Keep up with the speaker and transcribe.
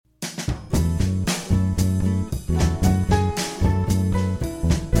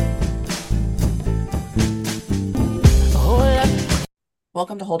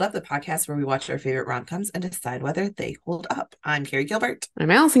Welcome to Hold Up, the podcast where we watch our favorite rom-coms and decide whether they hold up. I'm Carrie Gilbert.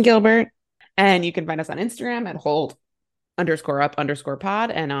 I'm Allison Gilbert, and you can find us on Instagram at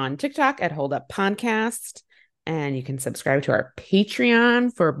hold_up_pod and on TikTok at Hold Up Podcast. And you can subscribe to our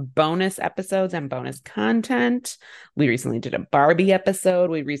Patreon for bonus episodes and bonus content. We recently did a Barbie episode.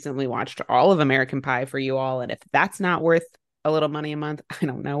 We recently watched all of American Pie for you all. And if that's not worth a little money a month, I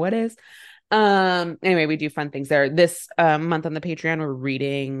don't know what is. Anyway, we do fun things there. This month on the Patreon, we're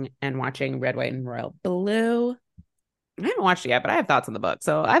reading and watching Red, White, and Royal Blue. I haven't watched it yet, but I have thoughts on the book,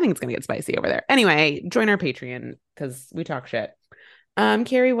 so I think it's gonna get spicy over there. Anyway, join our Patreon because we talk shit.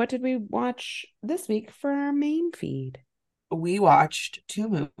 Carrie, what did we watch this week for our main feed? We watched two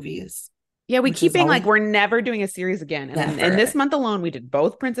movies, Yeah, we which keep is being all like, we we're never doing a series again. And then in never. this month alone, we did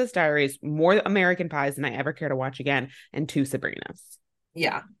both Princess Diaries, more American Pies than I ever care to watch again, and two Sabrinas.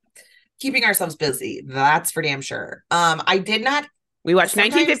 Yeah, keeping ourselves busy. That's for damn sure. I did not. We watched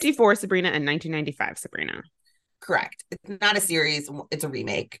Sometimes 1954 Sabrina and 1995 Sabrina. correct. It's not a series. It's a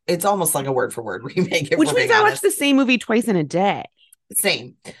remake. It's almost like a word for word remake. If Which we're means being I watched honest. the same movie twice in a day.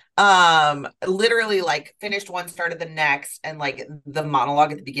 Same. Literally like finished one, started the next, and like the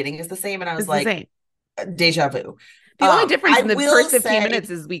monologue at the beginning is the same. And I was It's the like, same. deja vu. The only difference I in the will first 15 say, minutes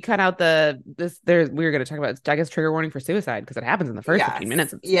is we cut out we were going to talk about, I guess, trigger warning for suicide because it happens in the first 15 yes,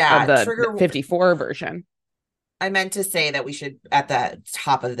 minutes of yeah, the trigger. 54 version. I meant to say that we should at the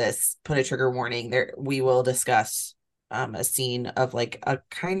top of this put a trigger warning. There, we will discuss a scene of like a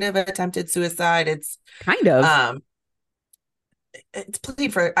kind of attempted suicide. Kind of. Um it's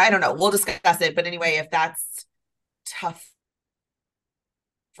plead for, I don't know. We'll discuss it, but anyway, if that's tough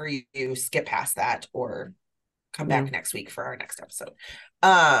for you, skip past that or come Yeah. back next week for our next episode.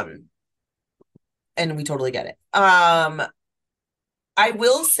 And we totally get it. I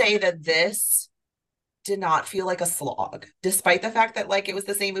will say that this did not feel like a slog, despite the fact that like it was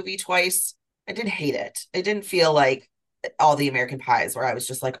the same movie twice. I didn't hate it. It didn't feel like all the American Pies where I was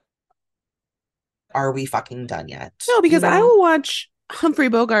just like, are we fucking done yet? No, You because I know? will watch Humphrey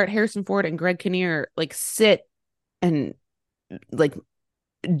Bogart, Harrison Ford, and Greg Kinnear like sit and like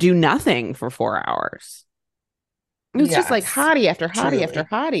do nothing for 4 hours. It was just like Yes, hottie after hottie after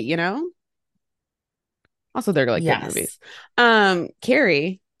truly. hottie, you know? Also, they're like good Yes. movies.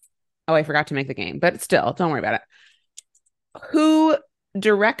 Carrie. Oh, I forgot to make the game, but still, don't worry about it. Who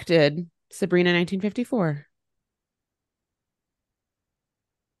directed Sabrina 1954?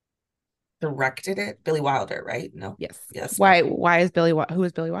 Directed it? Billy Wilder, right? No. Yes. Yes, no. Why is who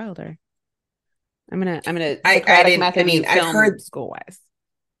is Billy Wilder? I'm gonna I Socratic didn't, I method you mean, I've film heard, school wise.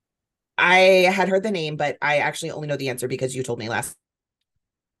 I had heard the name, but I actually only know the answer because you told me last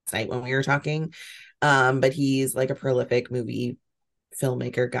night when we were talking. But he's like a prolific movie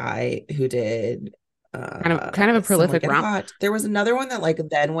filmmaker guy who did Kind of a Some Like prolific It romp. Hot. There was another one that like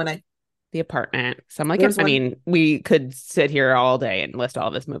then when I The Apartment. Some Like there It. was I one mean, we could sit here all day and list all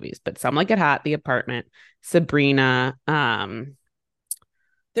of his movies, but Some Like It Hot, The Apartment, Sabrina.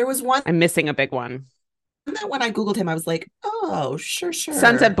 there was one I'm missing a big one. that when I Googled him, I was like, oh, sure,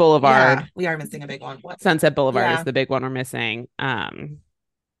 Sunset sure. Yeah, Boulevard. we are missing a big one. What? Sunset Boulevard is Yeah. the big one we're missing. Eh,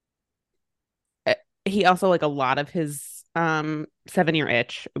 he also like a lot of his 7 Year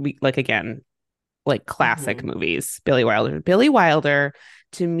Itch. We like again like classic Mm-hmm. movies. Billy Wilder. Billy Wilder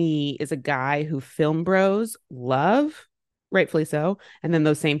to me is a guy who film bros love, rightfully so. And then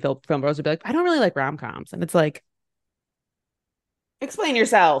those same film bros would be like, I don't really like rom coms, and it's like, explain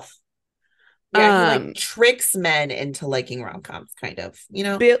yourself. Yeah, he like Um, tricks men into liking rom-coms, kind of, you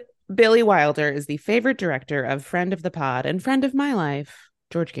know? Bi- Billy Wilder is the favorite director of friend of the pod and friend of my life,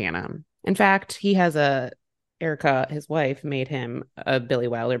 George Ganem. In fact, he has a Erica, his wife, made him a Billy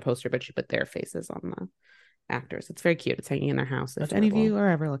Wilder poster, but she put their faces on the actors. It's very cute. It's hanging in their house. If any of Adorable. you are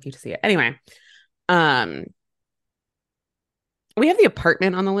ever lucky to see it. Anyway, um, we have The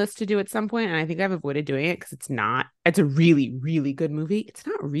Apartment on the list to do at some point, and I think I've avoided doing it because it's a really, really good movie. It's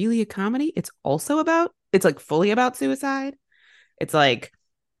not really a comedy. It's like fully about suicide. It's like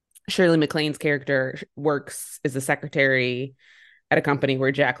Shirley MacLaine's character works as a secretary at a company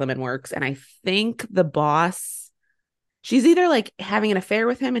where Jack Lemmon works. And I think the boss, she's either like having an affair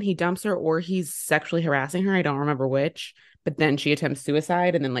with him and he dumps her, or he's sexually harassing her. I don't remember which. But then she attempts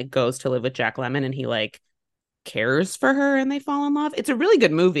suicide and then like goes to live with Jack Lemmon, and he like cares for her and they fall in love. It's a really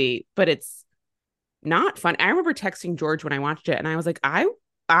good movie, but it's not fun. I remember texting George when I watched it and I was like, I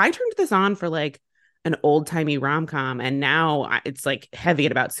turned this on for like an old timey rom com, and now it's like heavy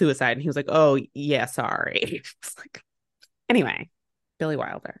about suicide. And he was like, "Oh yeah, sorry." It's like, anyway, Billy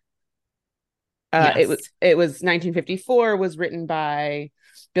Wilder. Yes. It was 1954. Was written by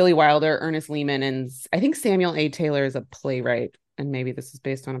Billy Wilder, Ernest Lehman, and I think Samuel A. Taylor is a playwright And maybe this is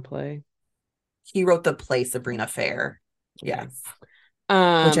based on a play. He wrote the play Sabrina Fair. Okay. Yes.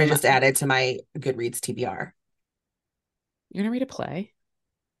 Which I Um, just added to my Goodreads TBR. you're gonna read a play?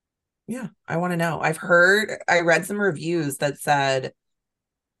 Yeah, I want to know. I read some reviews that said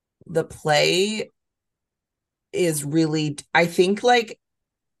the play is really, I think, like,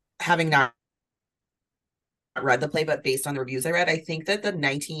 having not read the play, but based on the reviews I read, I think that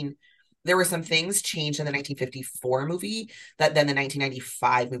there were some things changed in the 1954 movie that then the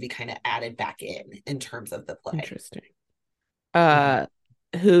 1995 movie kind of added back in terms of the play. Interesting. Mhm. Uh,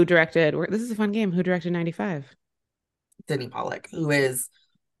 who directed? This is a fun game. Who directed 95? Sydney Pollack, who is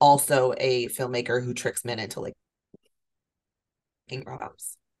also a filmmaker who tricks men into like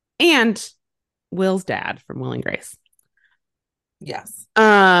rom-coms. And Will's dad from Will and Grace. Yes.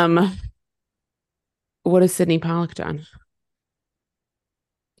 Um, what has Sydney Pollack done?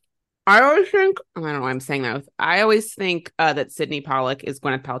 I always think, I don't know why I'm saying that. I always think that Sydney Pollack is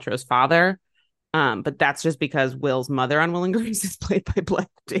Gwyneth Paltrow's father. But that's just because Will's mother on Will and Grace is played by Blythe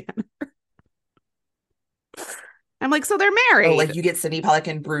Dan. I'm like, so they're Oh, married. like you get Sydney Pollack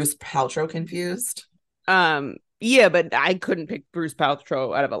and Bruce Paltrow confused. Yeah, but I couldn't pick Bruce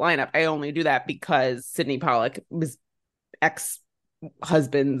Paltrow out of a lineup. I only do that because Sydney Pollack was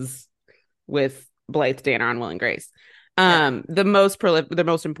ex-husbands with Blythe Danner on Will and Grace. Fair. The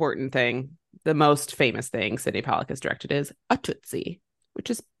most important thing, the most famous thing Sydney Pollack has directed is A Tootsie,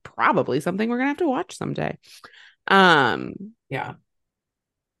 which is probably something we're gonna have to watch someday. Um, Yeah.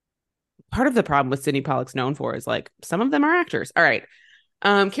 Part of the problem with Sydney Pollack's known for is like some of them are actors. All right.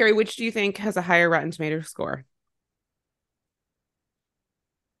 Carrie, which do you think has a higher Rotten Tomatoes score?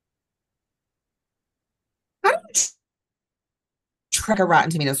 How do you track a Rotten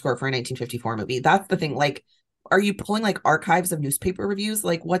Tomato score for a 1954 movie? That's the thing. Like, are you pulling like archives of newspaper reviews?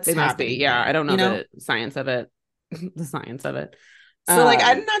 Like, what's They must be. happening Yeah, I here? don't know the science of it. The science of it. So like Um,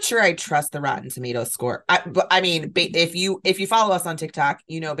 I'm not sure I trust the Rotten Tomato score. But I mean, if you follow us on TikTok,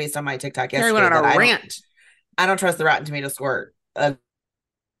 you know based on my TikTok Carrie went yesterday on a that rant. I don't trust the Rotten Tomato score of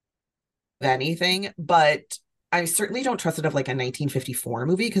anything, but I certainly don't trust it of like a 1954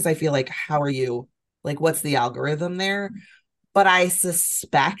 movie because I feel like how are you like what's the algorithm there? But I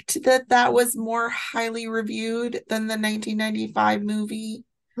suspect that that was more highly reviewed than the 1995 movie.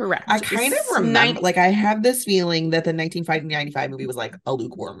 I Correct. kind of remember, like, I have this feeling that the 1995 movie was like a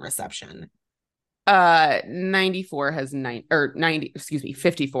lukewarm reception. 94 has 90, excuse me,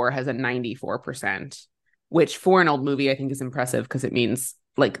 54 has a 94%, which for an old movie I think is impressive because it means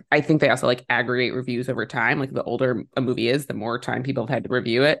like I think they also like aggregate reviews over time. Like the older a movie is, the more time people have had to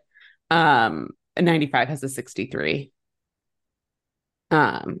review it. A 95 has a 63.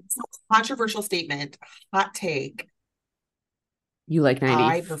 Um, So, controversial statement, hot take. you like 90,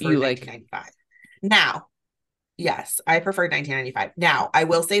 I you preferred like 1995. Now, yes, I preferred 1995. Now, I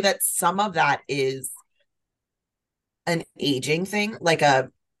will say that some of that is an aging thing, like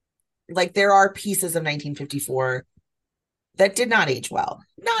there are pieces of 1954 that did not age well.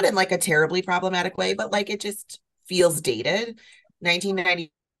 Not in like a terribly problematic way, but like it just feels dated. 1995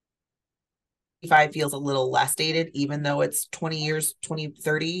 feels a little less dated, even though it's 20 years, 20,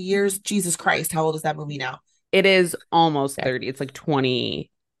 30 years. Jesus Christ, how old is that movie now? it is almost Okay. 30. It's like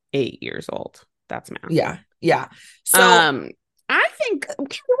 28 years old. That's math. Yeah. Yeah. So, Um, I think what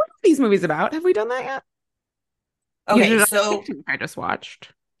are these movies about? Have we done that yet? You okay. did it on So, TikTok I just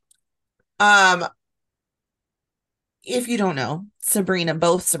watched. um, if you don't know, Sabrina,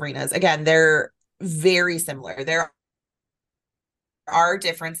 both Sabrinas, again, they're very similar. There are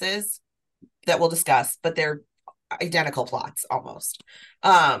differences that we'll discuss, but they're identical plots almost.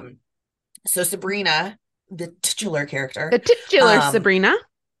 Um, so Sabrina, the titular character, The titular um, Sabrina.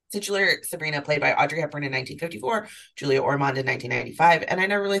 titular Sabrina, played by Audrey Hepburn in 1954, Julia Ormond in 1995, and I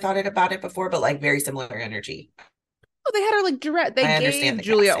never really thought about it before, but like very similar energy. Oh, they had her like direct. They I gave understand the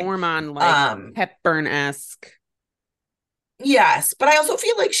Julia casting. Ormond like Um, Hepburn-esque. yes, but I also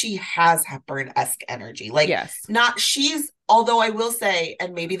feel like she has Hepburn-esque energy. Like, Yes, not she's, although I will say,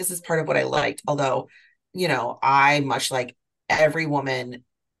 and maybe this is part of what I liked, although, I much like every woman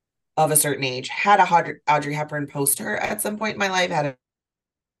of a certain age had a Audrey Hepburn poster at some point in my life, had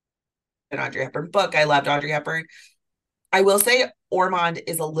an Audrey Hepburn book. I loved Audrey Hepburn. I will say Ormond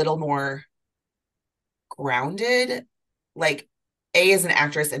is a little more grounded, like A as an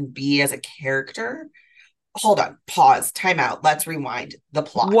actress and B as a character. Hold on, pause, time out. Let's rewind the what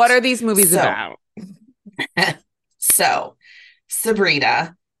plot. are these movies So, about? so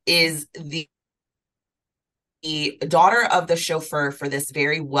Sabrina is the daughter of the chauffeur for this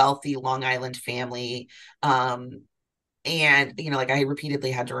very wealthy Long Island family. And like I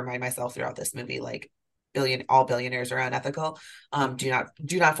repeatedly had to remind myself throughout this movie, like all billionaires are unethical. Do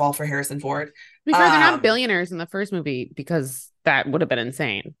not fall for Harrison Ford. be fair, they're not Um, billionaires in the first movie because that would have been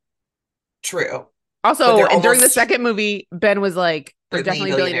insane. True, but Also, they're and during the almost second movie, Ben was like, they're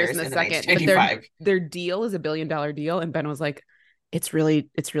certainly definitely billionaires in billionaires the in the second, but their 1995. their deal is $1 billion deal. And Ben was like, it's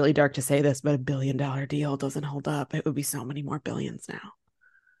really dark to say this, but $1 billion deal doesn't hold up. It would be so many more billions now.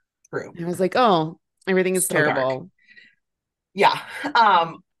 True, And I was like, oh, everything is so dark. terrible. Yeah.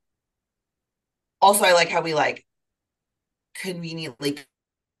 Um, Also, I like how we like conveniently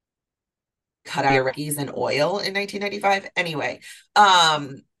cut out Iraqis and oil in 1995. Anyway,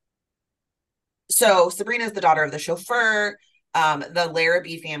 um, so Sabrina is the daughter of the chauffeur. The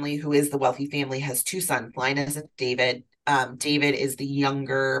Larrabee family, who is the wealthy family, has two sons, Linus and David. David is the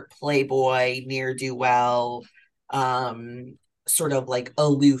younger playboy, ne'er do well, um, sort of like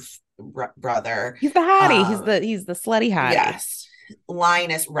aloof brother. He's the hottie. He's Um, the slutty hottie. yes,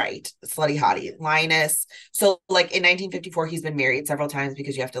 Linus, right, slutty hottie, Linus. So, like in 1954, he's been married several times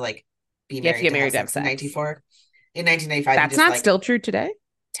because you have to like be You have to married get to have married to have sex in sex. 1994. In 1995, he That's just not like still true today.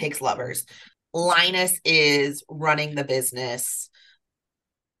 takes lovers. Linus is running the business.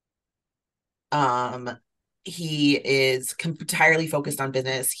 Um, he is entirely focused on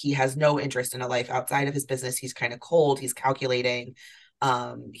business. He has no interest in a life outside of his business. He's kind of cold. He's calculating.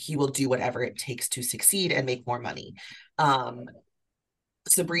 He will do whatever it takes to succeed and make more money. Um,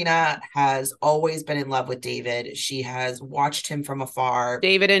 Sabrina has always been in love with David. She has watched him from afar,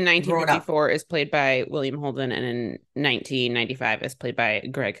 David in grown up. 1954 is played by William Holden, and in 1995 is played by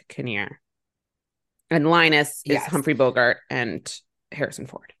Greg Kinnear. And Linus is Yes, Humphrey Bogart and Harrison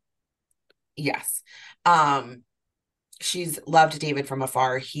Ford. yes. Um, she's loved David from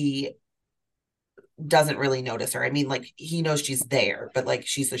afar. He doesn't really notice her. I mean, like he knows she's there, but like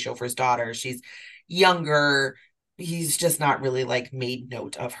she's the chauffeur's daughter. She's younger. He's just not really like made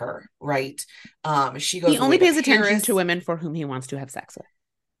note of her, right? She He goes only away to pays attention to Paris. women for whom he wants to have sex with.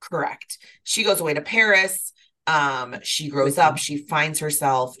 Correct. She goes away to Paris. She grows With up, him. she finds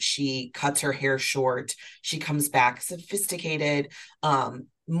herself, she cuts her hair short, she comes back sophisticated,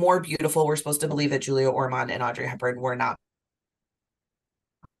 more beautiful. We're supposed to believe that Julia Ormond and Audrey Hepburn were not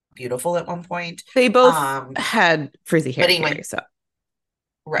beautiful at one point. They both Um, had frizzy but hair, anyway, Carrie. So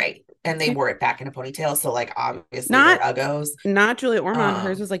right. And they okay. wore it back in a ponytail. So like obviously they're Not uggos. not Julia Ormond.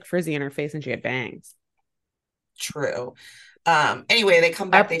 Hers Um, was like frizzy in her face and she had bangs. True. Anyway, they come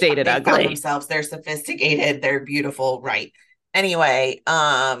back, Updated they found ugly. themselves, they're sophisticated, they're beautiful, right? Anyway,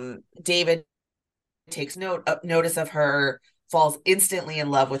 David takes notice of her, falls instantly in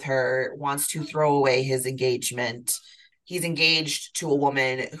love with her, wants to throw away his engagement. He's engaged to a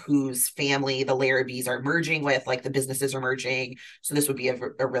woman whose family the Larrabees are merging with, like the businesses are merging. So this would be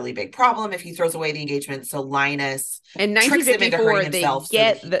a really big problem if he throws away the engagement. So Linus In tricks him into hurting 1954, they himself so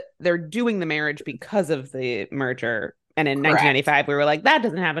that get he that they're doing the marriage because of the merger. And in correct, 1995, we were like, that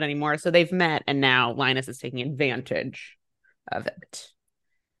doesn't happen anymore. So they've met, and now Linus is taking advantage of it.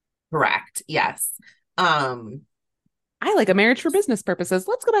 correct, yes. Um, I like a marriage for business purposes.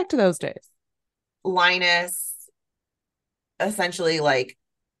 Let's go back to those days. Linus essentially like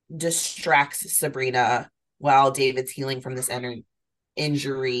distracts Sabrina while David's healing from this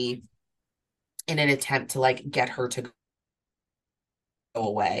injury in an attempt to like get her to go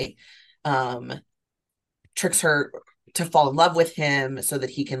away. Um, Tricks her to fall in love with him so that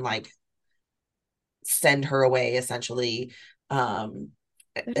he can like send her away essentially. Um,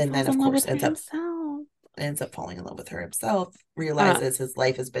 But he and then falls of in love course with her himself. ends up falling in love with her himself, Uh, realizes his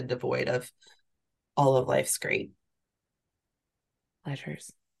life has been devoid of all of life's great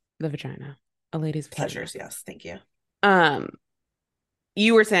pleasures. The vagina. A lady's vagina. pleasures. Yes, thank you. Um,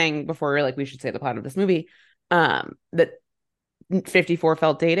 you were saying before, like we should say the plot of this movie, that 54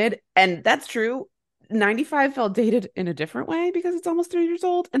 felt dated, and that's true. 95 felt dated in a different way because it's almost 3 years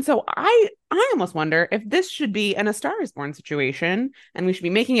old. And so I almost wonder if this should be an A Star is Born situation and we should be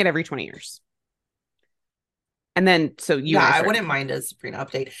making it every 20 years. And then so you Yeah, and I I start. wouldn't mind a Sabrina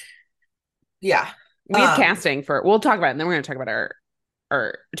update. Yeah. We have casting for we'll talk about it and then we're gonna talk about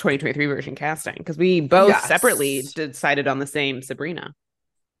our 2023 version casting because we both separately Yes, decided on the same Sabrina.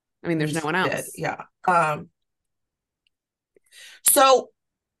 I mean, there's we no one did. else. Yeah. So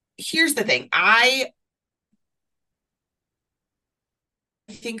here's the thing. I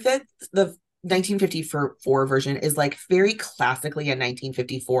think that the 1954 version is like very classically a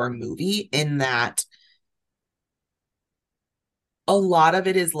 1954 movie in that a lot of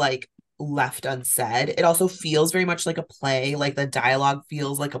it is like left unsaid. It also feels very much like a play, like the dialogue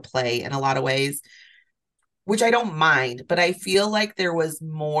feels like a play in a lot of ways, which I don't mind, but I feel like there was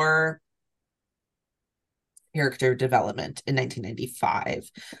more character development in 1995.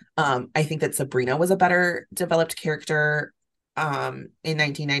 I think that Sabrina was a better developed character in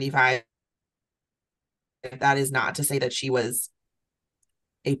 1995. That is not to say that she was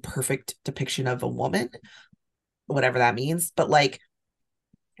a perfect depiction of a woman, whatever that means, but like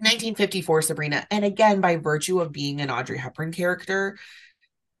 1954 Sabrina, and again, by virtue of being an Audrey Hepburn character,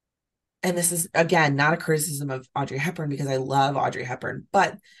 and this is again not a criticism of Audrey Hepburn because I love Audrey Hepburn,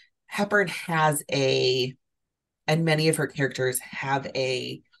 but Hepburn has a, and many of her characters have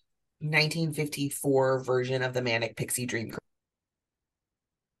a 1954 version of the manic pixie dream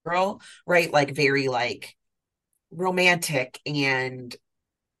girl, right? Like very like romantic and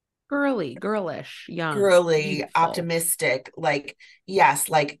Girly, girlish, young, girly, youthful. optimistic, like yes,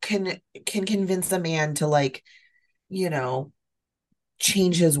 like can convince a man to like, you know,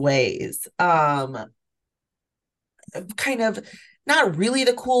 change his ways. Kind of not really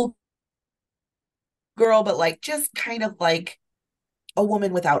the cool girl, but like just kind of like a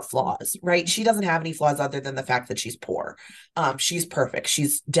woman without flaws, right? She doesn't have any flaws other than the fact that she's poor. She's perfect.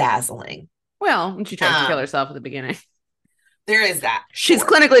 She's dazzling. Well, and she tries to kill Um, herself at the beginning. there is that, She's sure.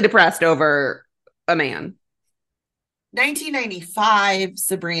 clinically depressed over a man. 1995,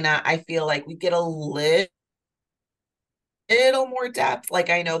 Sabrina, I feel like we get a little more depth. Like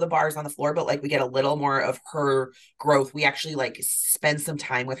I know the bar's on the floor, but like we get a little more of her growth. We actually like spend some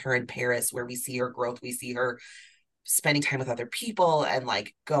time with her in Paris where we see her growth. We see her spending time with other people and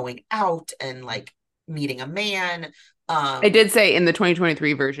like going out and like meeting a man. I Um, did say in the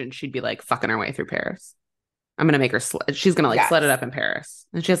 2023 version, she'd be like fucking her way through Paris. I'm gonna make her. She's gonna like slut it yes. up in Paris,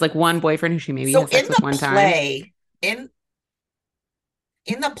 and she has like one boyfriend who she maybe So has sex with one time.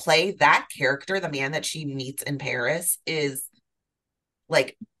 in the play, that character, the man that she meets in Paris, is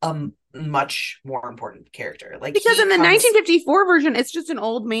like a much more important character. Like Because he in the comes, 1954 version, it's just an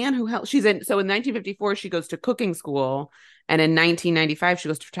old man who helps. She's in. So in 1954, she goes to cooking school, and in 1995, she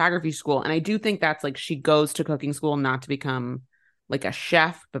goes to photography school. And I do think that's like she goes to cooking school not to become like a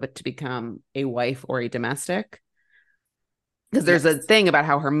chef, but to become a wife or a domestic. Because there's a yes, thing about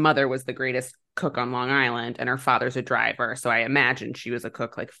how her mother was the greatest cook on Long Island and her father's a driver. So I imagine she was a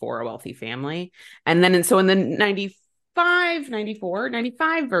cook like for a wealthy family. And then, so in the 95, 94,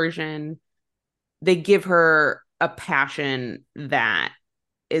 95 version, they give her a passion that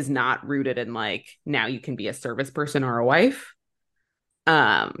is not rooted in like, now you can be a service person or a wife.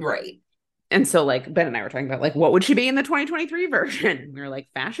 Um, right. and so like Ben and I were talking about like what would she be in the 2023 version? We were like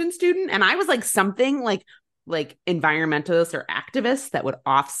fashion student. And I was like something like environmentalists or activists that would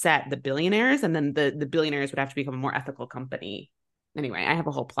offset the billionaires, and then the billionaires would have to become a more ethical company. Anyway, I have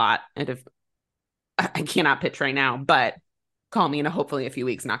a whole plot, and if I cannot pitch right now, but call me in hopefully a few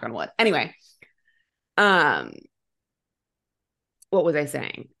weeks, knock on wood. Anyway, um, what was I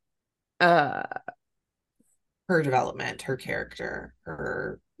saying? Uh Her development, her character,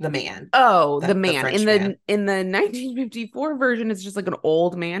 her the man, oh, the the man French man. in the 1954 version is just like an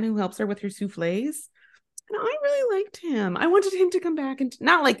old man who helps her with her souffles. And I really liked him. I wanted him to come back and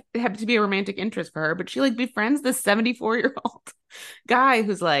not like have to be a romantic interest for her, but she like befriends this 74-year-old guy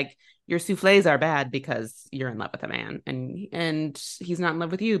who's like, your souffles are bad because you're in love with a man, and he's not in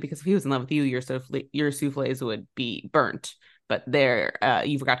love with you because if he was in love with you, your souffles would be burnt. But there,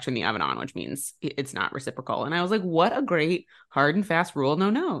 you forgot to turn the oven on, which means it's not reciprocal. And I was like, what a great hard and fast rule, no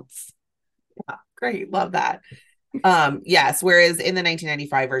notes. Great, love that. Yes, whereas in the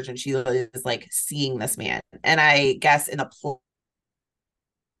 1995 version, she is like seeing this man. And I guess in the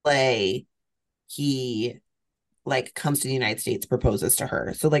play, he like comes to the United States, proposes to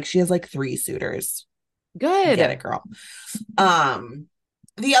her. So like she has like three suitors. Get it, Good. girl. Um,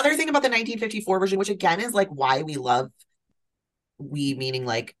 the other thing about the 1954 version, which again is like why we love, we meaning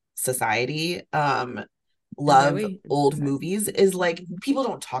like society, And by the love way, old okay. movies is like people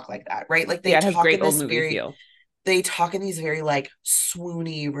don't talk like that, right? Like they Yeah, it has talk great in old this movie very, feel. they talk in these very like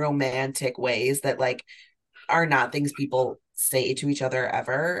swoony romantic ways that like are not things people say to each other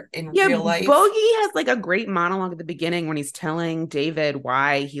ever in Yeah, real life. Bogey has like a great monologue at the beginning when he's telling David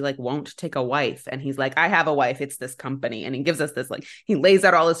why he like won't take a wife. And he's like, I have a wife, it's this company. And he gives us this like he lays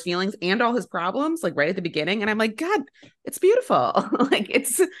out all his feelings and all his problems, like right at the beginning. And I'm like, God, it's beautiful. Like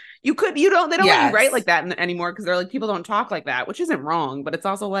it's you don't they don't let you write like Yes. that anymore because they're like people don't talk like that, which isn't wrong, but it's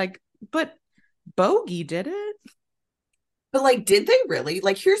also like, but Bogey did it. But like, did they really?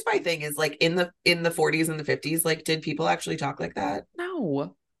 Like, here's my thing is like in the 40s and the 50s, like, did people actually talk like that?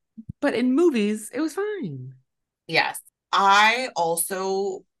 No. But in movies, it was fine. Yes. I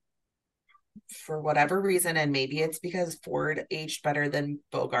also for whatever reason, and maybe it's because Ford aged better than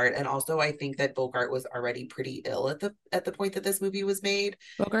Bogart, and also I think that Bogart was already pretty ill at the point that this movie was made.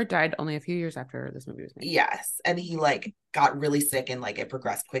 Bogart died only a few years after this movie was made. Yes, and he like got really sick and like it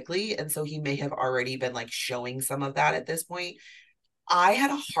progressed quickly, and so he may have already been like showing some of that at this point. I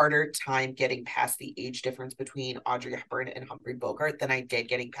had a harder time getting past the age difference between Audrey Hepburn and Humphrey Bogart than I did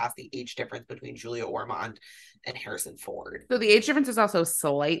getting past the age difference between Julia Ormond and Harrison Ford. So the age difference is also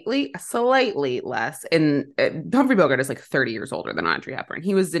slightly less. And Humphrey Bogart is like 30 years older than Audrey Hepburn.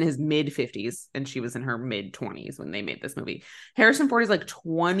 He was in his mid 50s and she was in her mid 20s when they made this movie. Harrison Ford is like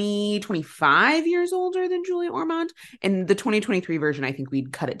 25 years older than Julia Ormond. And the 2023 version, I think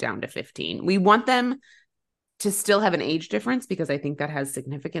we'd cut it down to 15. We want them to still have an age difference because I think that has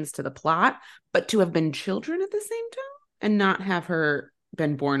significance to the plot, but to have been children at the same time and not have her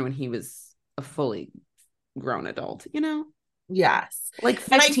been born when he was a fully grown adult, you know? Yes. Like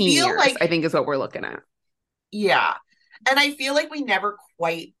And I 15 feel years, I like, think is what we're looking at. yeah. And I feel like we never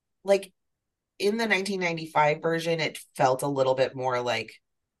quite, like, in the 1995 version, it felt a little bit more like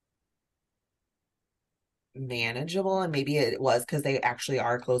manageable. And maybe it was because they actually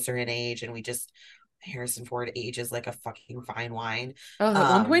are closer in age and we just, Harrison Ford ages like a fucking fine wine. Oh, at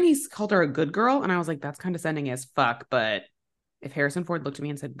one point Um, he's called her a good girl, and I was like, that's condescending as fuck. But if Harrison Ford looked at me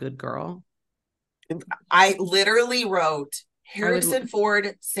and said good girl, I literally wrote I would, Harrison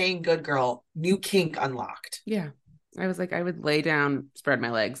Ford saying good girl, new kink unlocked. yeah. I was like, I would lay down, spread my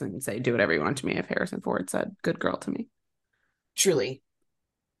legs, and say, do whatever you want to me if Harrison Ford said good girl to me. Truly.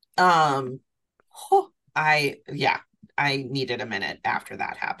 Yeah, I needed a minute after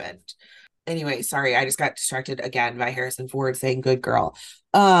that happened. Anyway, sorry, I just got distracted again by Harrison Ford saying good girl.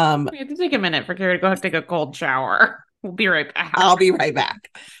 Um, We have to take a minute for Carrie to go take a cold shower. We'll be right I'll back. be right back.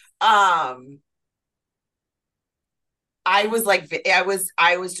 Um, I was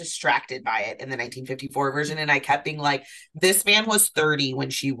distracted by it in the 1954 version, and I kept being like, this man was 30 when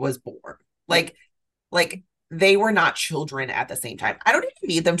she was born. Yeah. Like they were not children at the same time. I don't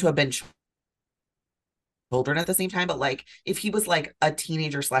even need them to have been children at the same time, but like if he was like a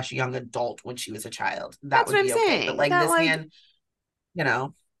teenager slash young adult when she was a child, that That's would what I'm be okay. But saying. like That this like man, you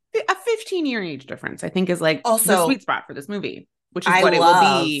know, a 15-year age difference, I think, is like the sweet also spot for this movie, which is I what it will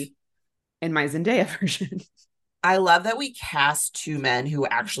love be in my Zendaya version. I love that we cast two men who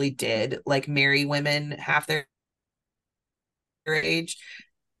actually did like marry women half their age.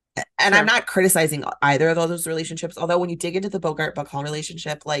 And I'm Sure. not criticizing either of those relationships, although when you dig into the Bogart Bacall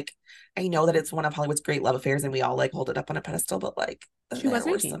relationship, like I know that it's one of Hollywood's great love affairs and we all like hold it up on a pedestal, but like She was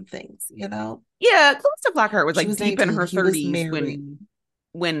there were 19. some things, you know. Yeah, Calista Flockhart was She like was deep in 19, her he was 30s married.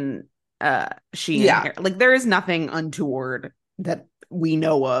 when she and Yeah, Harry, like there is nothing untoward that we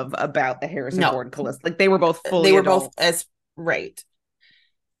know of about the Harrison no, Ford Calista. Like they were both they fully were both adults. as right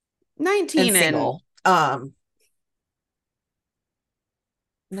 19 and and single.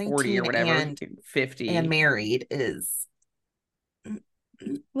 40 or 19 whatever, 50. and married is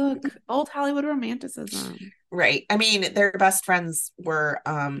Look, old Hollywood romanticism. right. I mean, their best friends were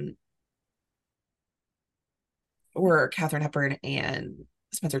Katharine Hepburn and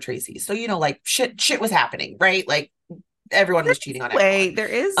Spencer Tracy. So you know, like shit was happening, right? Like everyone was cheating on everyone. Way, there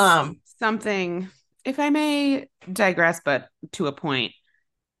is Um, something, if I may digress, but to a point,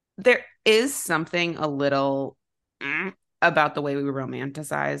 there is something a little about the way we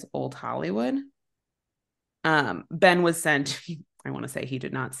romanticize old Hollywood. Ben was sent, I want to say he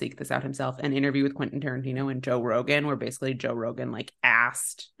did not seek this out himself, an interview with Quentin Tarantino and Joe Rogan, where basically Joe Rogan like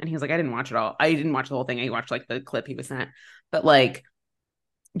asked, and he was like, I didn't watch it all. I didn't watch the whole thing. I watched like the clip he was sent. But like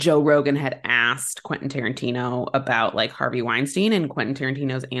Joe Rogan had asked Quentin Tarantino about like Harvey Weinstein, and Quentin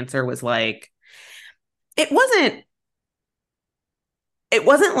Tarantino's answer was like, it wasn't it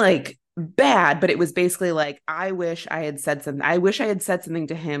wasn't like bad, but it was basically like, I wish I had said something. I wish I had said something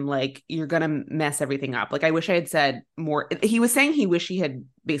to him like, you're gonna mess everything up. Like I wish I had said more. He was saying he wished he had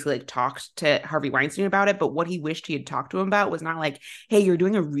basically like talked to Harvey Weinstein about it, but what he wished he had talked to him about was not like, hey, you're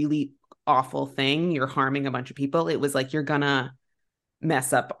doing a really awful thing, you're harming a bunch of people. It was like, you're gonna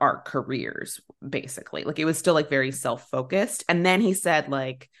mess up our careers, basically. Like it was still like very self-focused. And then he said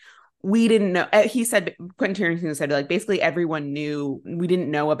like, we didn't know. He said, Quentin Tarantino said, like, basically everyone knew, we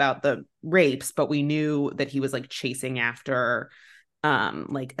didn't know about the rapes, but we knew that he was like chasing after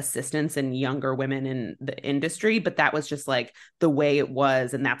like assistants and younger women in the industry. But that was just like the way it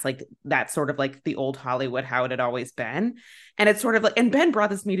was. And that's sort of like the old Hollywood, how it had always been. And it's sort of like, and Ben brought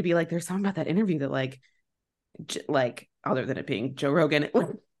this to me to be like, there's something about that interview that like, other than it being Joe Rogan,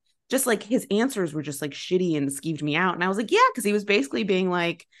 just like his answers were just like shitty and skeeved me out. And I was like, yeah, because he was basically being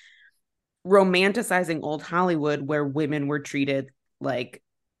like, romanticizing old Hollywood where women were treated like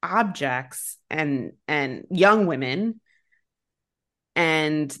objects and young women,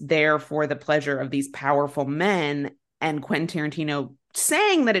 and there for the pleasure of these powerful men, and Quentin Tarantino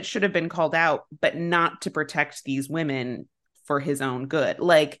saying that it should have been called out, but not to protect these women for his own good.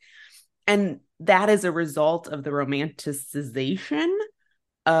 Like, and that is a result of the romanticization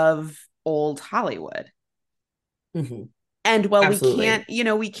of old Hollywood. Mm-hmm. And while we Absolutely. can't,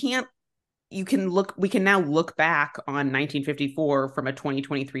 we can't, we can now look back on 1954 from a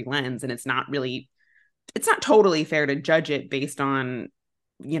 2023 lens, and it's not totally fair to judge it based on,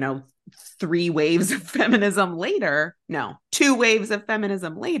 you know, three waves of feminism later. No, two waves of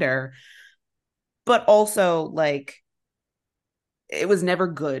feminism later. But also, like, it was never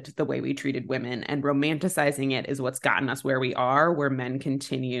good the way we treated women, and romanticizing it is what's gotten us where we are, where men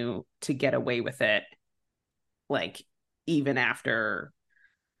continue to get away with it, like, even after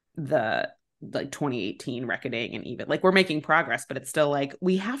the like 2018 reckoning, and even like we're making progress, but it's still like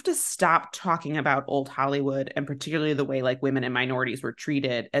we have to stop talking about old Hollywood, and particularly the way like women and minorities were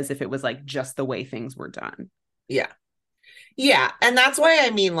treated, as if it was like just the way things were done. Yeah. Yeah. And that's why I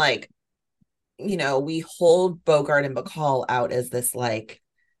mean, like, we hold Bogart and Bacall out as this like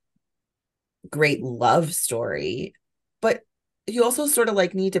great love story, but you also sort of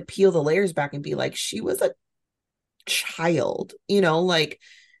like need to peel the layers back and be like, she was a child, like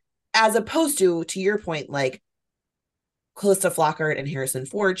as opposed to your point, like Callista Flockhart and Harrison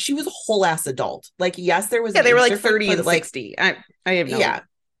Ford, she was a whole ass adult. Like, yes, there was Yeah, an they were age like difference, 30 but and like, 60. I have no. yeah,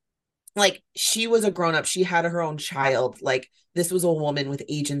 like she was a grown up. She had her own child. Like, this was a woman with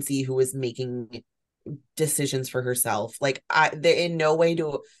agency who was making decisions for herself. Like, in no way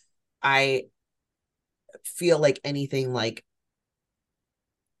do I feel like anything like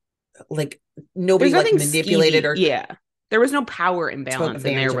There's nobody like nothing manipulated skeevy. or Yeah. There was no power took imbalance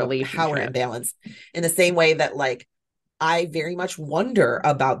in their advantage of a power relationship. imbalance in the same way that like I very much wonder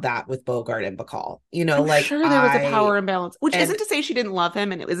about that with Bogart and Bacall. I'm Like sure there was a power I imbalance, which isn't and to say she didn't love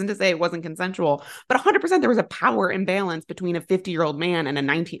him, and it isn't to say it wasn't consensual, but 100% there was a power imbalance between a 50-year-old man and a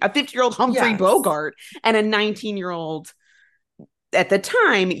 50-year-old Humphrey yes, Bogart and a 19-year-old, at the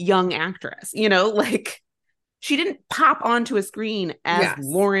time, young actress. Like, she didn't pop onto a screen as yes,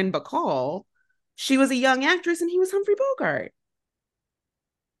 Lauren Bacall. She was a young actress and he was Humphrey Bogart.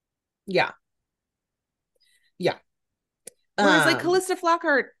 yeah, yeah, Whereas like um, Callista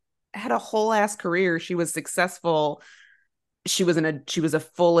Flockhart had a whole ass career. She was successful. She was a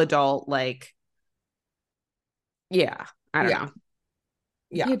full adult, like, yeah, I don't yeah, know.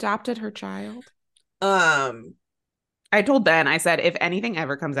 He yeah, adopted her child. um, I told Ben, I said, if anything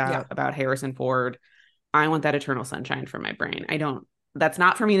ever comes yeah. out about Harrison Ford, I want that eternal sunshine for my brain. I don't, that's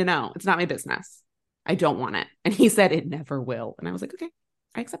not for me to know. It's not my business. I don't want it. And he said it never will. And I was like, okay,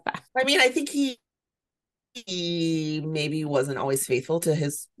 I accept that. I mean, I think he maybe wasn't always faithful to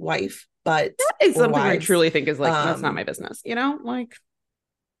his wife, but That is or something I wives. truly think is like, that's not my Um, business, like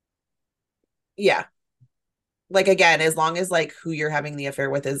yeah, like again, as long as like who you're having the affair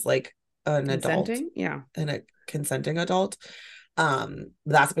with is like an adult consenting. Yeah. and a consenting adult,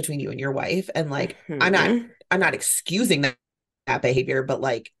 that's between you and your wife. And like Mm-hmm. I'm not excusing that behavior, but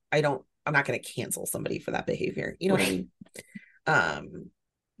like I'm not going to cancel somebody for that behavior. You know what I Right. mean? Um,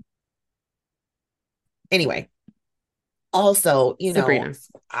 anyway, also, Sabrina.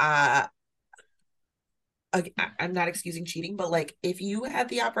 uh I'm not excusing cheating, but like if you had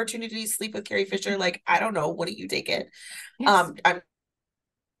the opportunity to sleep with Carrie Fisher, like I don't know, wouldn't you take it? Yes.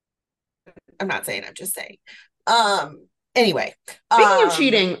 I'm not saying, I'm just saying. Anyway, Speaking of um,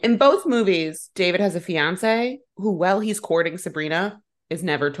 cheating, in both movies, David has a fiance who, while he's courting Sabrina, is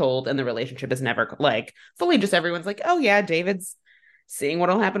never told, and the relationship is never like fully. Just everyone's like, "Oh yeah, David's seeing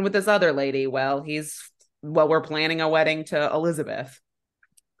what'll happen with this other lady." We're planning a wedding to Elizabeth.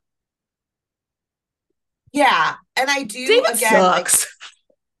 yeah, and I do David again like sucks.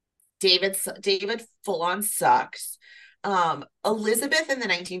 David full on sucks. Elizabeth in the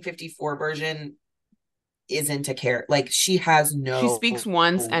 1954 version isn't a care like she has She no speaks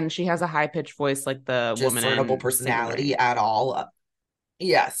once, and she has a high pitched voice like the woman discernible in Saving personality Grace. at all.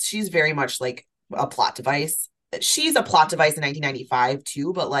 Yes, she's very much like a plot device. She's a plot device in 1995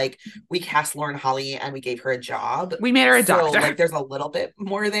 too, but like we cast Lauren Holly and we gave her a job. We made her a So doctor. like there's a little bit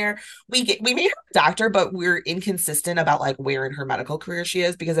more there. We made her a doctor, but we're inconsistent about like where in her medical career she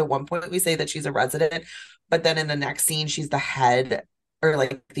is because at one point we say that she's a resident, but then in the next scene she's the head or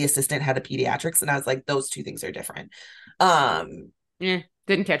like the assistant head of pediatrics. And I was like, those two things are different. Um, Yeah,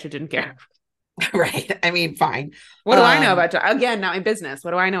 didn't catch it, didn't care. right. I mean, fine. What do I know Um, about again? Not my business.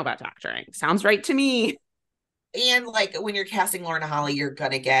 What do I know about doctoring? Sounds right to me. and like when you're casting Lauren Holly, you're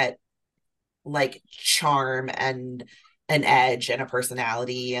gonna get like charm an edge and a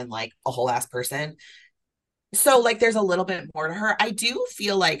personality and like a whole ass person. So like there's a little bit more to her. I do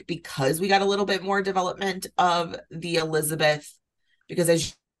feel like because we got a little bit more development of the Elizabeth, because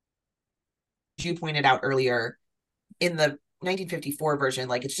as you pointed out earlier, in the 1954 version,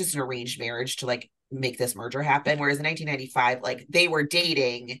 like it's just an arranged marriage to like make this merger happen. Whereas in 1995, like they were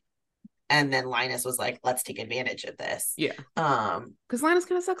dating and then Linus was like, let's take advantage of this. Yeah. Because Linus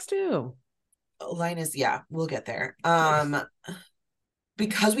kind of sucks too. Linus, yeah, we'll get there.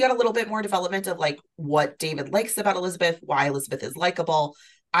 Because we got a little bit more development of like what David likes about Elizabeth, why Elizabeth is likable.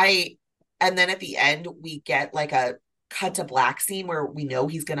 I and then at the end we get like a cut to black scene where we know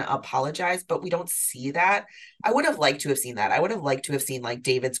he's going to apologize, but we don't see that. I would have liked to have seen that. I would have liked to have seen like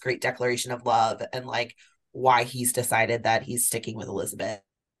David's great declaration of love and like why he's decided that he's sticking with Elizabeth.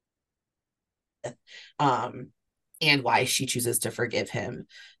 Um and why she chooses to forgive him.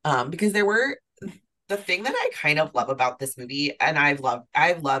 Because there were the thing that I kind of love about this movie, and I've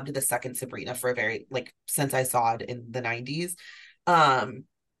loved the second Sabrina for a very like since I saw it in the 90s. Um,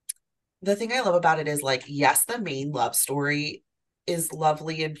 the thing I love about it is like, yes, the main love story is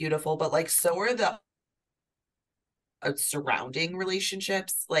lovely and beautiful, but like so are the surrounding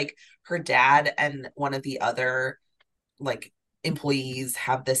relationships. Like her dad and one of the other like employees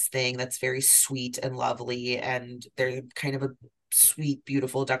have this thing that's very sweet and lovely, and there's kind of a sweet,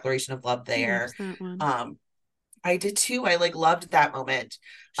 beautiful declaration of love Who there. loves that one? Um, I did too. I like loved that moment.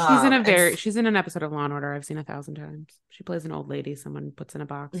 And She's in an episode of Law and Order I've seen 1,000 times. She plays an old lady someone puts in a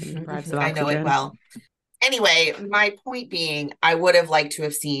box and deprives of I know it oxygen. well. Anyway, my point being, I would have liked to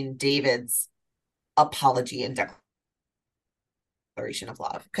have seen David's apology and declaration of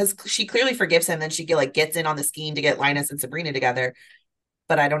love because she clearly forgives him. Then she like gets in on the scheme to get Linus and Sabrina together,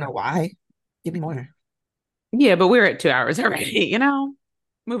 but I don't know why. Give me more. Yeah, but we're at 2 hours already, you know?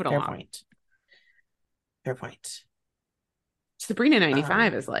 Moving Fair along. point. Fair point. Sabrina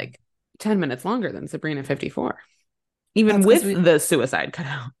 95 is like 10 minutes longer than Sabrina 54, even That's because with we the suicide cut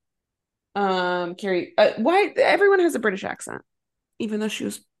out. Carrie, why everyone has a British accent, even though she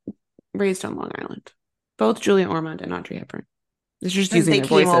was raised on Long Island. Both Julia Ormond and Audrey Hepburn. It's just because using they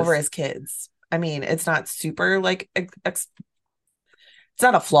their came over voices. as kids. I mean, it's not super like it's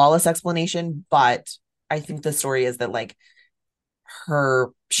not a flawless explanation, but I think the story is that like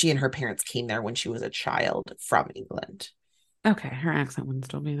she and her parents came there when she was a child from England. Okay, her accent wouldn't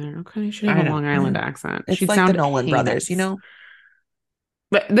still be there. Okay, she'd have I a know. Long Island accent. It's She'd like the sound Nolan brothers, you heinous. know?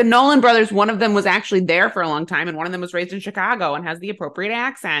 But the Nolan brothers, one of them was actually there for a long time, and one of them was raised in Chicago and has the appropriate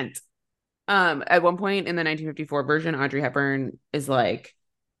accent. At one point in the 1954 version, Audrey Hepburn is like,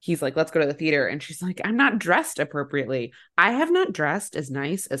 he's like, let's go to the theater. And she's like, I'm not dressed appropriately. I have not dressed as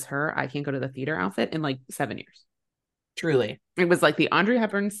nice as her. I can't go to the theater outfit in like 7 years. Truly. It was like the Audrey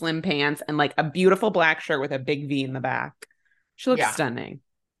Hepburn slim pants and like a beautiful black shirt with a big V in the back. She looked Yeah. stunning.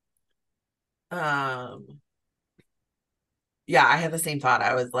 Um, yeah, I had the same thought.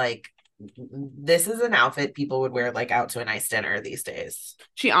 I was like, this is an outfit people would wear like out to a nice dinner these days.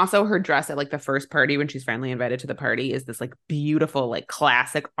 She also, her dress at like the first party when she's finally invited to the party is this like beautiful, like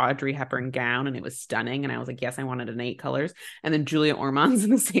classic Audrey Hepburn gown. And it was stunning. And I was like, yes, I wanted in 8 colors. And then Julia Ormond's in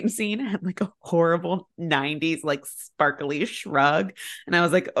the same scene had like a horrible 90s, like sparkly shrug. And I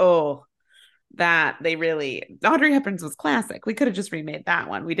was like, oh, that they really, Audrey Hepburn's was classic. We could have just remade that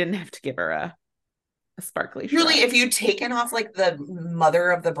one. We didn't have to give her a sparkly Truly, shrug. if you'd taken off like the mother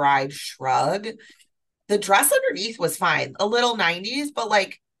of the bride shrug, the dress underneath was fine. A little 90s, but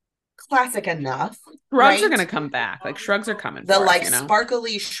like classic enough, Shrugs are right? going to come back. Like shrugs are coming The for us, like you know?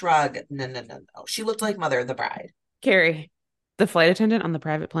 sparkly shrug. No, no, no, no. She looked like mother of the bride. Carrie, the flight attendant on the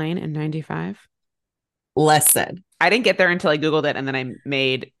private plane in 95. Listen. I didn't get there until I Googled it, and then I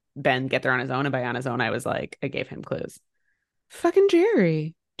made Ben get there on his own. And by on his own, I was like, I gave him clues. Fucking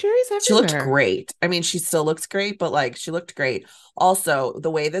Jerry. Jerry's She looked everywhere. great. I mean, she still looks great, but like she looked great. Also,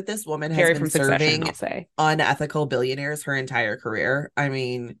 the way that this woman has Jerry been from Succession, serving I'll say. unethical billionaires her entire career. I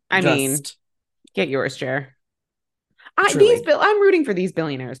mean, I mean, just get yours, Jer. truly. I'm rooting for these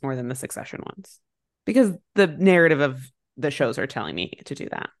billionaires more than the Succession ones because the narrative of the shows are telling me to do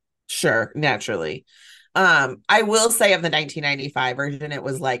that. Sure, naturally. I will say of the 1995 version, it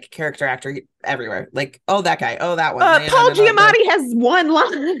was like character actor everywhere. Like, oh, that guy. Oh, that one. Paul Giamatti has one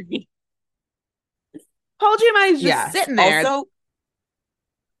line. Paul Giamatti's just Yes. sitting there. Also,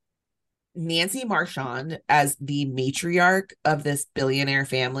 Nancy Marchand as the matriarch of this billionaire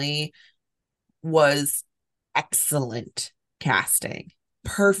family was excellent casting.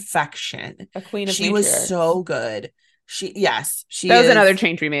 Perfection. A queen of She was matriarchs. so good. She That was another is.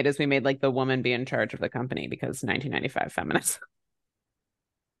 change we made, is we made like the woman be in charge of the company because 1995 feminists.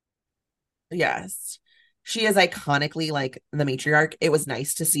 Yes. she is iconically like the matriarch. It was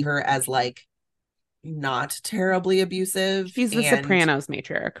nice to see her as like not terribly abusive. She's the And Sopranos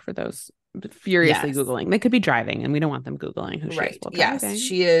matriarch for those furiously yes, Googling. They could be driving, and we don't want them Googling who she is right. while Yes, driving.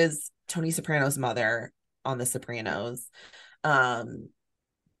 she is Tony Soprano's mother on The Sopranos. Um,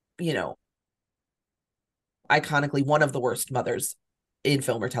 you know, iconically one of the worst mothers in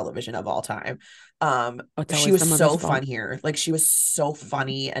film or television of all time. Oh, it's She always was the mother's so fault. fun here. Like she was so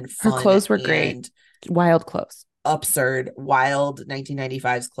funny and Her fun clothes were great. and Wild clothes. absurd, wild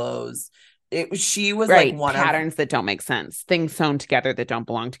 1995's clothes. She was like Right. one of Patterns that don't make sense. Things sewn together that don't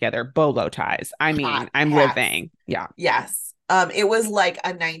belong together. Bolo ties. I hot mean, I'm hats. living. Yeah. Yes. It was like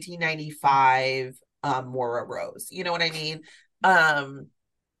a 1995 Mora Rose. You know what I mean? Um,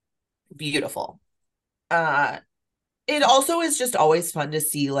 beautiful. Uh, it also is just always fun to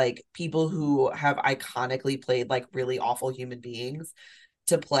see like people who have iconically played like really awful human beings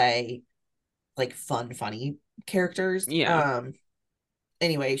to play like fun, funny characters. Yeah.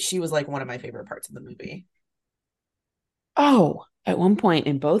 Anyway, she was like one of my favorite parts of the movie. Oh, at one point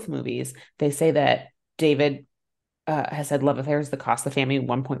in both movies, they say that David has had love affairs that cost the family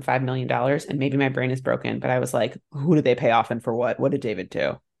 $1.5 million. And maybe my brain is broken, but I was like, who did they pay off and for what? What did David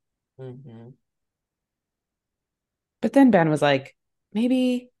do? Mm-hmm. But then Ben was like,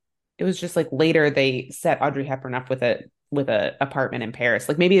 maybe it was just like later they set Audrey Hepburn up with a apartment in Paris.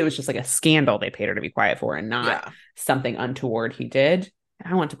 Like maybe it was just like a scandal they paid her to be quiet for and not Yeah. something untoward he did.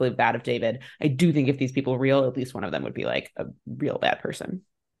 I want to believe that of David. I do think if these people were real, at least one of them would be like a real bad person.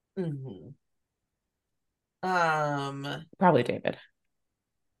 Mm-hmm. Um, Probably David.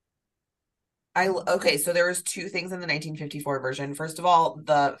 I okay, so there was two things in the 1954 version. First of all,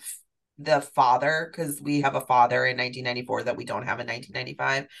 the father, because we have a father in 1994 that we don't have in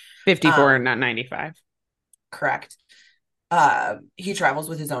 1995. 54, Um, not 95. correct. He travels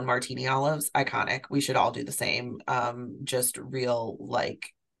with his own martini olives. Iconic. We should all do the same. Just real like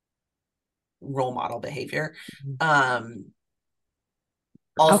role model behavior. Um,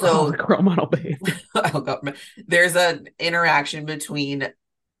 also, Alcoholic role model behavior. there's an interaction between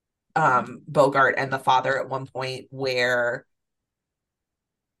Bogart and the father at one point where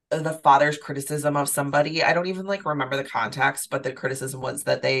the father's criticism of somebody, I don't even like remember the context, but the criticism was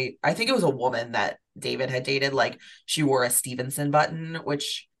that I think it was a woman that David had dated, like she wore a Stevenson button,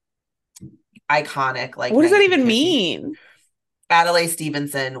 which iconic, like What does that even 1950. mean? Adlai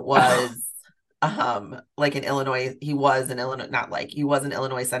Stevenson Oh, was like an Illinois, he was an Illinois, not like he was an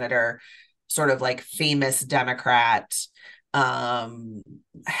Illinois senator, sort of like famous Democrat, um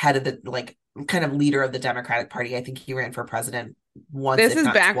head of the like kind of leader of the Democratic Party. I think he ran for president once, this if is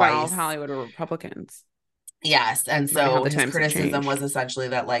not back when all of twice. Hollywood were Republicans. Yes. And Funny how so the his times have criticism was changed. essentially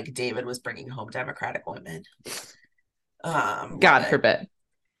that like David was bringing home Democratic women. Love God it. forbid.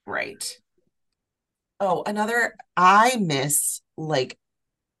 Right. Oh, another, I miss like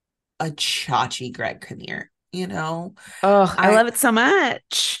a chachi Greg Kinnear, you know? Oh, I I love it so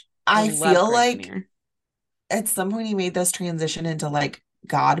much. I I love feel Greg like Kinnear. at some point he made this transition into like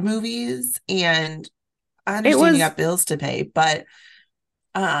God movies, and I It understand you was got bills to pay, but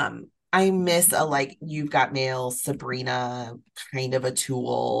I miss a like You've Got Mail, Sabrina, kind of a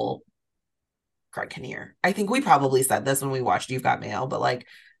Tool Greg Kinnear. I think we probably said this when we watched You've Got Mail, but like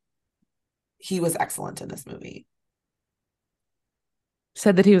he was excellent in this movie.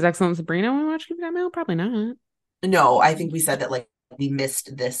 said that he was excellent in Sabrina when we watched Keep That Mail. Probably not. No, I think we said that like we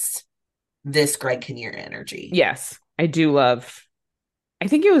missed this Greg Kinnear energy. Yes, I do love. I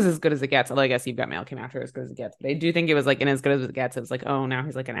think it was as good as it gets. Although I guess You've Got Mail came after as good as it gets. But I do think it was like in as good as it gets. It was like, oh, now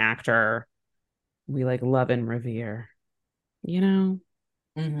he's like an actor we like love and revere. You know.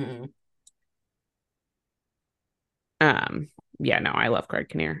 Mm-hmm. Um. Yeah. No, I love Greg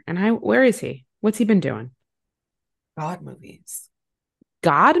Kinnear. And I. Where is he? What's he been doing? God movies.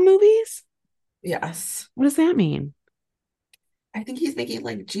 God movies? Yes. What does that mean? I think he's making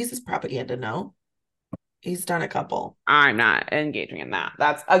like Jesus propaganda. No, he's done a couple. I'm not engaging in that.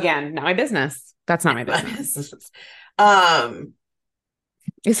 That's again not my business. That's not my business. um,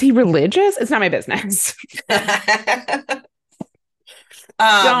 Is he religious? It's not my business.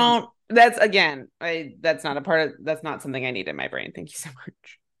 um, Don't. That's again. I. That's not a part of. That's not something I need in my brain. Thank you so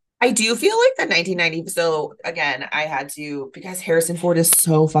much. I do feel like the 1990. So again, I had to, because Harrison Ford is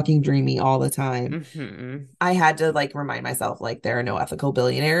so fucking dreamy all the time. Hmm. I had to like remind myself like there are no ethical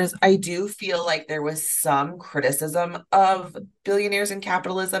billionaires. I do feel like there was some criticism of billionaires and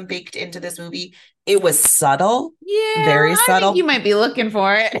capitalism baked into this movie. It was subtle, Yeah, very I think you subtle, might be looking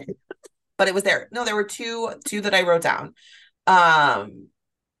for it. but it was there. No, there were two that I wrote down. Um,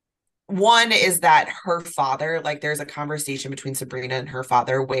 One is that her father, like there's a conversation between Sabrina and her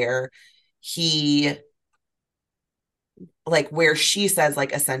father where he like where she says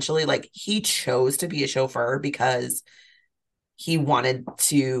like essentially like he chose to be a chauffeur because he wanted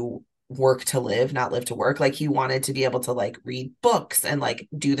to work to live, not live to work. Like he wanted to be able to like read books and like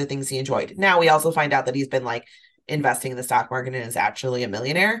do the things he enjoyed. Now we also find out that he's been like investing in the stock market and is actually a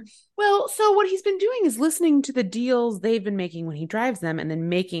millionaire. Well, so what he's been doing is listening to the deals they've been making when he drives them and then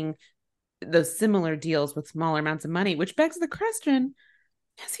making those similar deals with smaller amounts of money, which begs the question,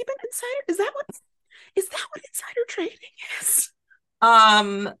 has he been insider? Is that what insider trading is?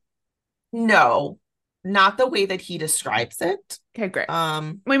 Um, no, not the way that he describes it. Okay, great.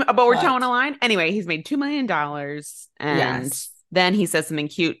 Um, But we're towing but a line. Anyway, he's made $2 million. And yes, then he says something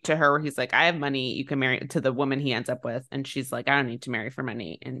cute to her where he's like, I have money. You can marry to the woman he ends up with. And she's like, I don't need to marry for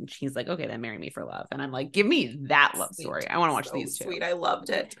money. And she's like, okay, then marry me for love. And I'm like, give me that love sweet, story. I want to watch so these two. sweet. I loved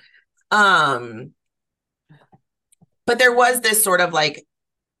it. Um, but there was this sort of like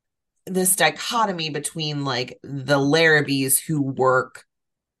this dichotomy between like the Larrabees who work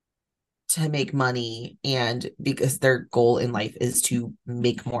to make money and because their goal in life is to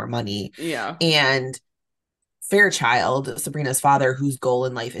make more money, Yeah. and Fairchild, Sabrina's father, whose goal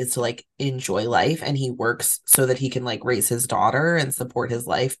in life is to like enjoy life and he works so that he can like raise his daughter and support his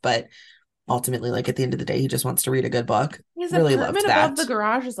life, but ultimately like at the end of the day he just wants to read a good book. His Really loved apartment above that. the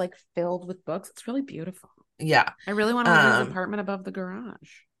garage is like filled with books. It's really beautiful. Yeah. I really want to live in his um apartment above the garage.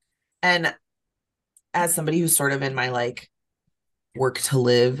 and as somebody who's sort of in my like work to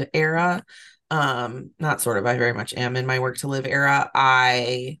live era, not sort of, I very much am in my work to live era,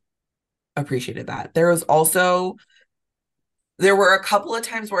 I appreciated that. There were a couple of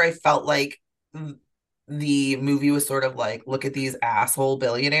times where I felt like the movie was sort of like, look at these asshole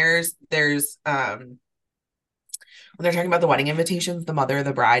billionaires. There's when they're talking about the wedding invitations, the mother of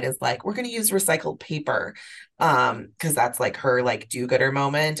the bride is like, we're going to use recycled paper, because that's like her like do-gooder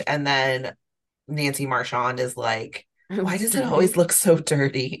moment. And then Nancy Marchand is like, It why looks does it always dirty. look so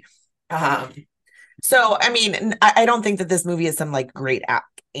dirty? Um, so I mean, I don't think that this movie is some like great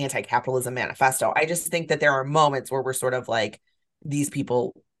anti-capitalism manifesto. I just think that there are moments where we're sort of like, these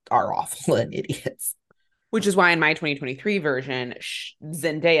people are awful and idiots. Which is why in my 2023 version,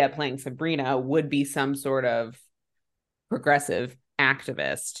 Zendaya playing Sabrina would be some sort of progressive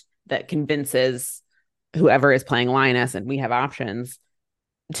activist that convinces whoever is playing Linus, and we have options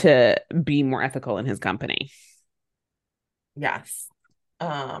to be more ethical in his company. Yes.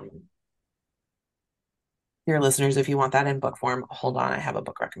 Um, your listeners, if you want that in book form, hold on, I have a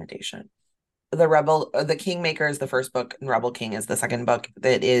book recommendation. The Kingmaker is the first book, and Rebel King is the second book.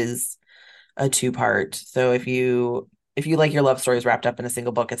 That is a two-part. So if you like your love stories wrapped up in a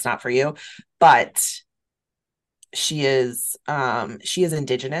single book, it's not for you. But she is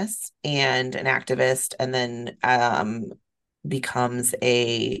indigenous and an activist, and then becomes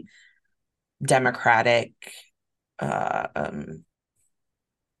a democratic uh, um,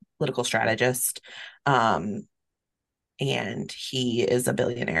 political strategist. Um, and he is a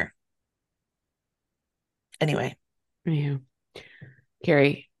billionaire. Anyway, Yeah.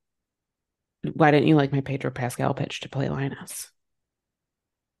 Carrie, why didn't you like my Pedro Pascal pitch to play Linus?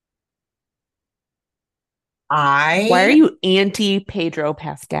 Why are I you anti Pedro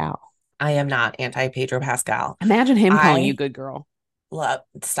Pascal? I am not anti Pedro Pascal. Imagine him calling you I good girl. love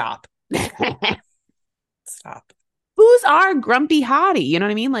stop. Who's our grumpy hottie? You know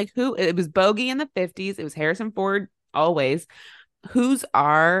what I mean? Like who it was Bogey in the 50s. It was Harrison Ford always. Who's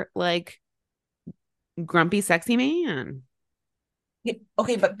our like grumpy sexy man?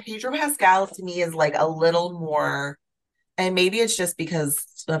 Okay, but Pedro Pascal to me is like a little more, and maybe it's just because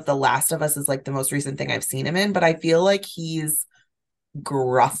of The Last of Us is like the most recent thing I've seen him in, but I feel like he's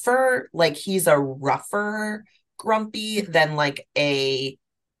gruffer, like he's a rougher grumpy than like a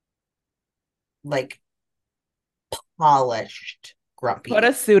like polished Put a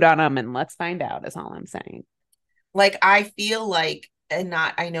grumpy. suit on him and let's find out is all I'm saying. Like I feel like, and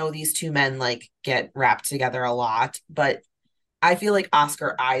not, I know these two men like get wrapped together a lot, but I feel like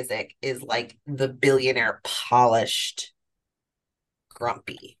Oscar Isaac is like the billionaire polished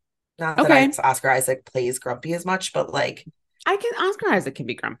grumpy. Not that Okay. Oscar Isaac plays grumpy as much, but like Oscar Isaac can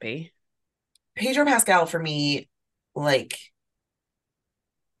be grumpy. Pedro Pascal for me, like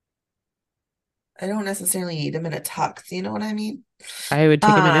I don't necessarily need him in a tux. You know what I mean? I would take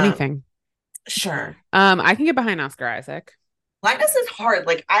him in Um, anything. sure. I can get behind Oscar Isaac. Linus is hard.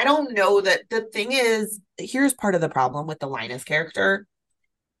 Like I don't know that the thing is. Here's part of the problem with the Linus character,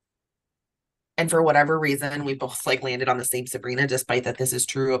 and for whatever reason, we both like landed on the same Sabrina, despite that this is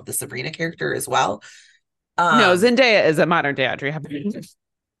true of the Sabrina character as well. No, Um, Zendaya is a modern day Audrey Hepburn.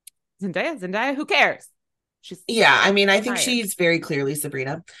 Zendaya, who cares? She's yeah, I mean, I think tired. she's very clearly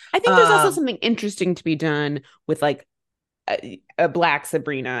Sabrina. I think there's also Um, something interesting to be done with like a black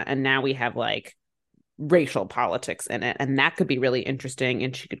Sabrina, and now we have like racial politics in it, and that could be really interesting.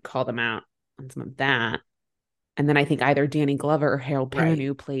 And she could call them out on some of that. And then I think either Danny Glover or Harold Right.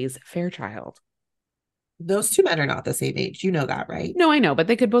 Perrineau plays Fairchild. Those two men are not the same age. You know that, right? No, I know, but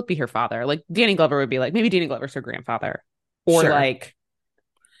they could both be her father. Like Danny Glover would be like maybe Danny Glover's her grandfather, or Sure. like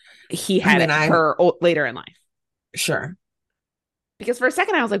he I had mean, I'm her later in life. sure. Because for a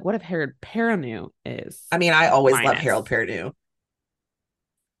second I was like, what if Harold Perrineau is I mean, I always love Harold Linus? Perrineau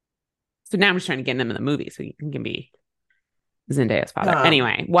So now I'm just trying to get him in the movie so he can be Zendaya's father. um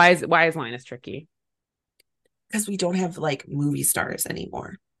Anyway, why is Linus tricky? because we don't have like movie stars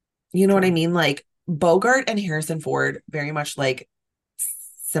anymore. You know what I True. mean? Like Bogart and Harrison Ford, very much like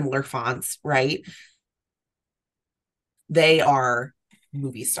similar fonts, right? They are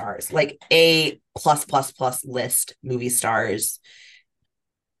movie stars, like A plus plus plus list movie stars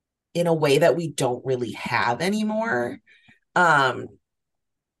in a way that we don't really have anymore. Um,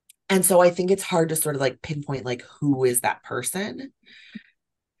 and so I think it's hard to sort of like pinpoint like who is that person.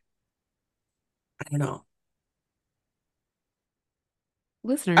 I don't know. I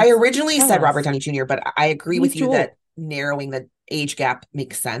Listeners, originally tell said Robert us. Downey Jr., but I agree He's with too you that old. narrowing the age gap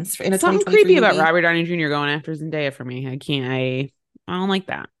makes sense in a Something 2023 creepy about movie. Robert Downey Jr. going after Zendaya for me. I can't. I don't like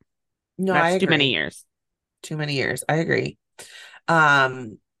that. No, I That's too many agree. years. Too many years. I agree.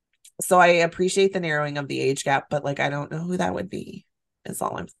 Um, so I appreciate the narrowing of the age gap, but like I don't know who that would be. Is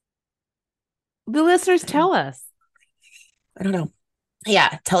all I'm The listeners saying. tell us. I don't know.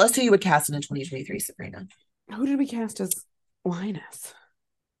 Yeah, tell us who you would cast in a 2023, Sabrina. Who did we cast as Linus?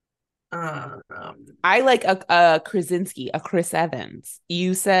 Um, I like a Krasinski, a Chris Evans.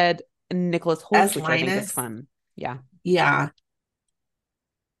 You said Nicholas Holt, as which I think is Linus, fun. Yeah. yeah,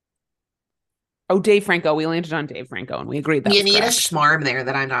 Oh, Dave Franco. We landed on Dave Franco, and we agreed that you was need a correct. schmarm there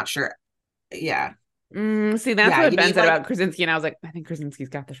that I'm not sure. Yeah, See, that's yeah, what you Ben need said like about Krasinski, and I was like, I think Krasinski's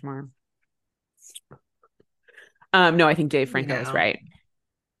got the charm. No, I think Dave you Franco is know, right.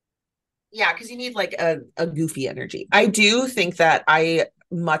 yeah, because you need like a goofy energy. I do think that I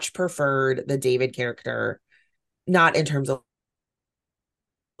much preferred the David character, not in terms of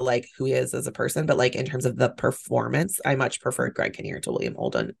like who he is as a person, but like in terms of the performance, I much preferred Greg Kinnear to William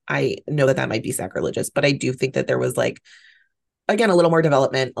Holden. I know that that might be sacrilegious, but I do think that there was like again a little more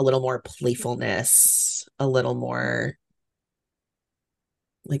development, a little more playfulness, a little more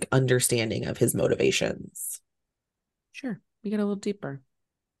like understanding of his motivations. Sure. We get a little deeper.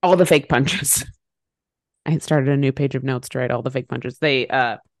 All the fake punches. I started a new page of notes to write all the fake punches. There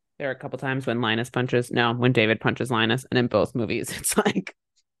are a couple times when Linus punches. No, when David punches Linus, and in both movies, it's like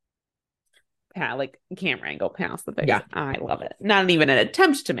like camera angle past the face. Yeah. I love it. Not even an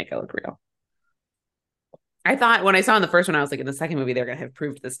attempt to make it look real. I thought when I saw in the first one, I was like, in the second movie, they're gonna have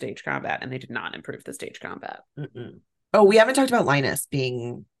improved the stage combat, and they did not improve the stage combat. Mm-mm. Oh, we haven't talked about Linus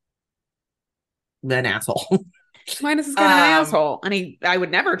being an asshole. Linus is kind of an um, asshole, and I would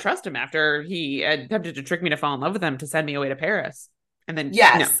never trust him after he attempted to trick me to fall in love with him to send me away to Paris, and then no,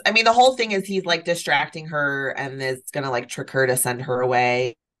 yes. I mean, the whole thing is he's like distracting her and is gonna like trick her to send her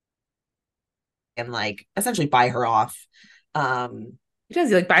away and like essentially buy her off. Um, he does.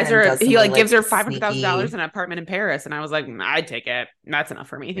 He like buys and her. does some He really like gives like her $500,000 sneaky, in an apartment in Paris, and I was like, I'd take it. That's enough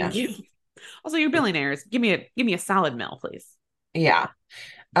for me, yeah, thank you. Also, you're billionaires. Give me a solid mill, please. yeah.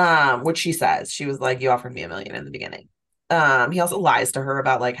 Which she says. She was like, you offered me 1 million in the beginning. He also lies to her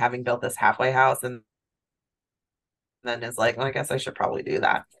about like having built this halfway house and then is like, well, I guess I should probably do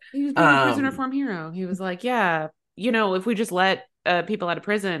that. He was being a prison Um, reform hero. He was like, yeah, if we just let people out of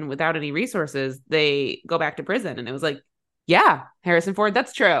prison without any resources, they go back to prison. And it was like, yeah, Harrison Ford,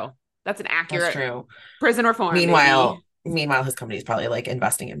 that's true. That's an that's accurate true. prison reform, Meanwhile, baby. meanwhile, his company is probably like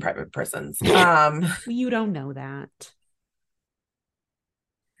investing in private prisons. You don't know that.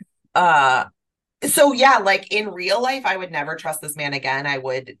 Uh, so yeah, like in real life, I would never trust this man again. I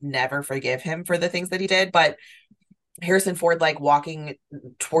would never forgive him for the things that he did. But Harrison Ford, like walking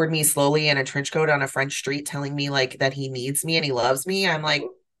toward me slowly in a trench coat on a French street, telling me like that he needs me and he loves me. I'm like,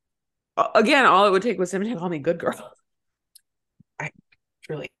 Again, all it would take was him to call me good girl. I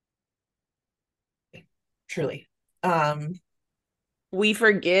truly, truly. Um, We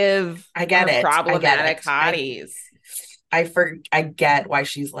forgive I get our it. I get problematic it. hotties. I get why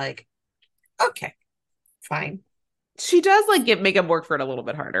she's like, okay, fine. She does like make him work for it a little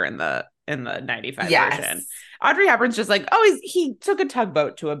bit harder in the 95 version. Yes. Audrey Hepburn's just like, oh, he took a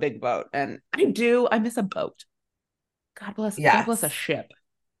tugboat to a big boat. And I miss a boat. God bless a Yes. ship.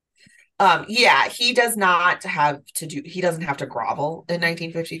 Yeah, he doesn't have to grovel in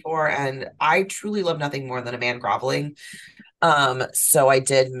 1954. And I truly love nothing more than a man groveling. So I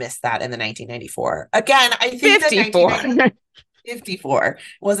did miss that in the 1994. Again, I think that 54. 1954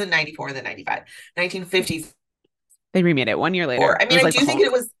 wasn't 94 and then 95. 1954. They remade it 1 year later. I It mean, was I like the do think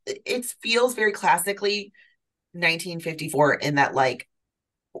whole. it feels very classically 1954 in that like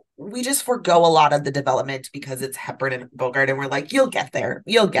we just forego a lot of the development because it's Hepburn and Bogart, and we're like, you'll get there,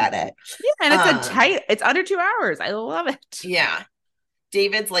 you'll get it. Yeah, and it's a Um, tight. It's under 2 hours. I love it. yeah.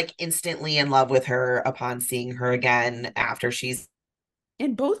 David's like instantly in love with her upon seeing her again after she's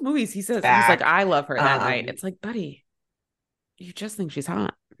In both movies, he's like, back. I love her that night. Um, It's like, buddy, you just think she's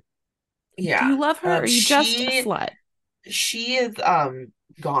hot. Do yeah. you love her or are you just a She slut? she is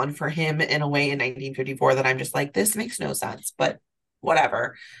gone for him in a way in 1954 that I'm just like, this makes no sense, but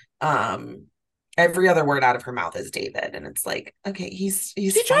whatever. Um, every other word out of her mouth is David, and it's like, okay, he's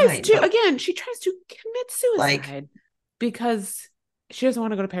fine, but She tries to commit like, suicide because she doesn't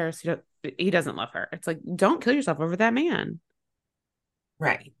want to go to Paris. He doesn't love her. It's like, don't kill yourself over that man.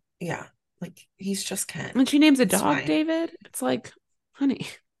 right, yeah, like he's just And Ken. she names a It's dog fine. David. It's like, honey,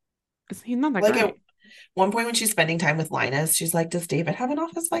 he's not that Like at great. one point when she's spending time with Linus, she's like, does David have an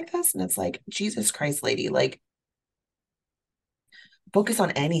office like this? And it's like, Jesus Christ, lady, like focus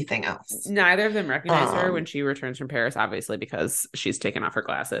on anything else. Neither of them recognize her when Um, she returns from Paris, obviously, because she's taken off her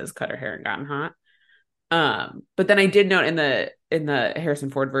glasses, cut her hair, and gotten hot. But then I did note in the Harrison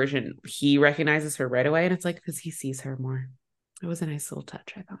Ford version, he recognizes her right away, and it's like because he sees her more. It was a nice little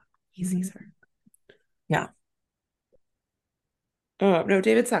touch, I thought. He sees mhm. her. Yeah. Oh no,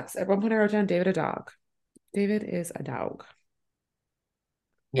 David sucks. At one point I wrote down David a dog. David is a dog.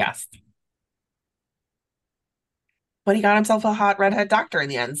 Yes. But he got himself a hot redhead doctor in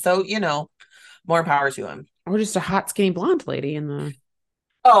the end. So, more power to him. Or just a hot, skinny blonde lady in the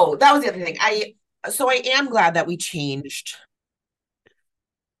Oh, that was the other thing. I am glad that we changed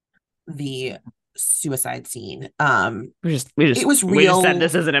the suicide scene. It was we just said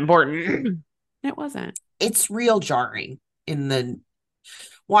this real, isn't important. It wasn't. it's real jarring in the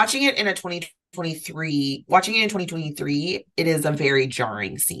watching it in a 2023, watching it in 2023, it is a very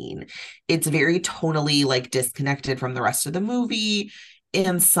jarring scene. It's very tonally like disconnected from the rest of the movie.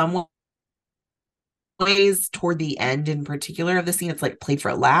 In some ways, toward the end in particular of the scene, it's like played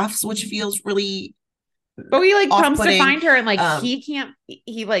for laughs, which feels really But he like comes to off-putting. find her and like Um,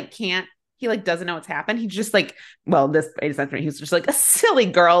 he like doesn't know what's happened. He's just like, well, this essentially he's just like a silly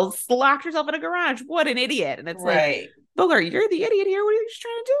girl locked herself in a garage. What an idiot. And it's like, right. Bogart, you're the idiot here. What are you just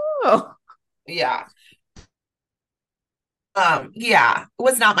trying to do? Yeah. Yeah, it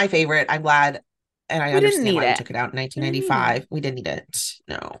was not my favorite. I'm glad, and I We didn't understand need why we it. took it out in We didn't need it. 1995. We didn't need it.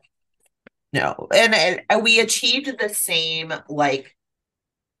 No, no. And we achieved the same like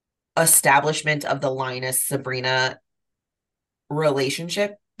establishment of the Linus Sabrina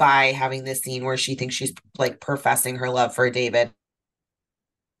relationship by having this scene where she thinks she's like professing her love for David,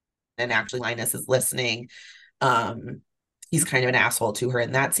 and actually Linus is listening. Um, he's kind of an asshole to her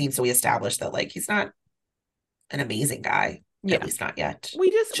in that scene, so we established that like he's not an amazing guy, at Yeah. least not yet.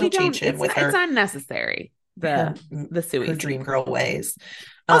 We She'll don't change him with it's her unnecessary. her The Suey her dream scene. girl ways.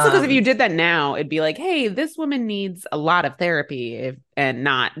 Also, because if you Um, did that now, it'd be like, hey, this woman needs a lot of therapy and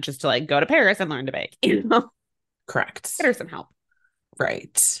not just to like go to Paris and learn to bake. Get correct. her some help.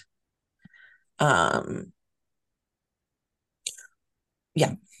 Right. Um,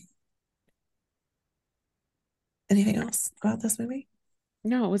 yeah. Anything else about this movie?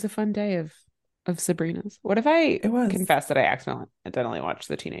 No, it was a fun day of Sabrina's. What if I It was. confess that I accidentally watched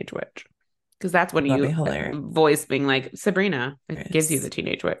The Teenage Witch? Because that's when That'd be you hilarious. voice being like, Sabrina, it gives you The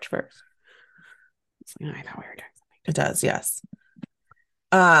Teenage Witch first. It's like, oh, I thought we were doing It does, yes.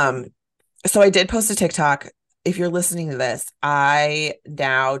 Um, so I did post a TikTok. If you're listening to this, I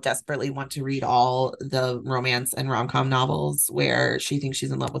now desperately want to read all the romance and rom-com novels where she thinks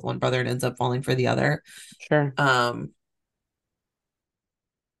she's in love with one brother and ends up falling for the other. something. Sure. Um,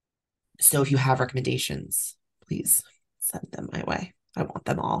 so if you have recommendations, please send them my way. I want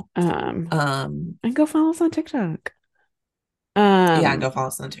them all. Um, Um, and go follow us on TikTok. yeah, and Um, go follow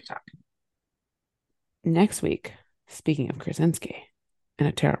us on TikTok. Next week, speaking of Krasinski in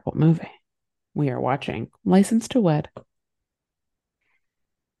a terrible movie, we are watching License to Wed.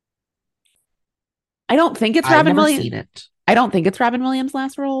 I don't think it's I've Robin never Williams. seen it. I don't think it's Robin Williams'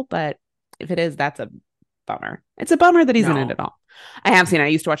 last role, but if it is, that's a bummer. It's a bummer that he's in it No, at all. I have seen it. I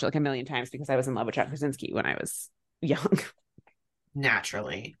used to watch it like a million times because I was in love with John Krasinski when I was young.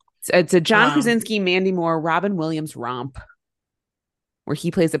 naturally. It's a John Um, Krasinski, Mandy Moore, Robin Williams romp where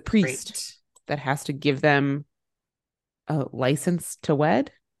he plays a priest great. that has to give them a license to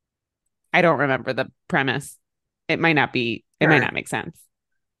wed. I don't remember the premise. It might not Sure. make sense.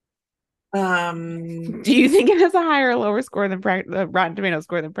 Do you think it has a higher or lower score than the Rotten Tomato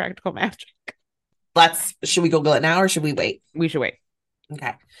score than Practical Magic? should we Google it now or should we wait? We should wait.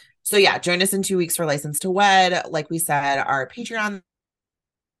 Okay. So yeah, join us in 2 weeks for License to Wed. Like we said, our Patreon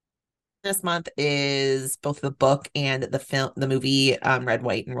this month is both the book and the movie, Red,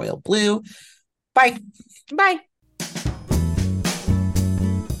 White, and Royal Blue. Bye. Bye.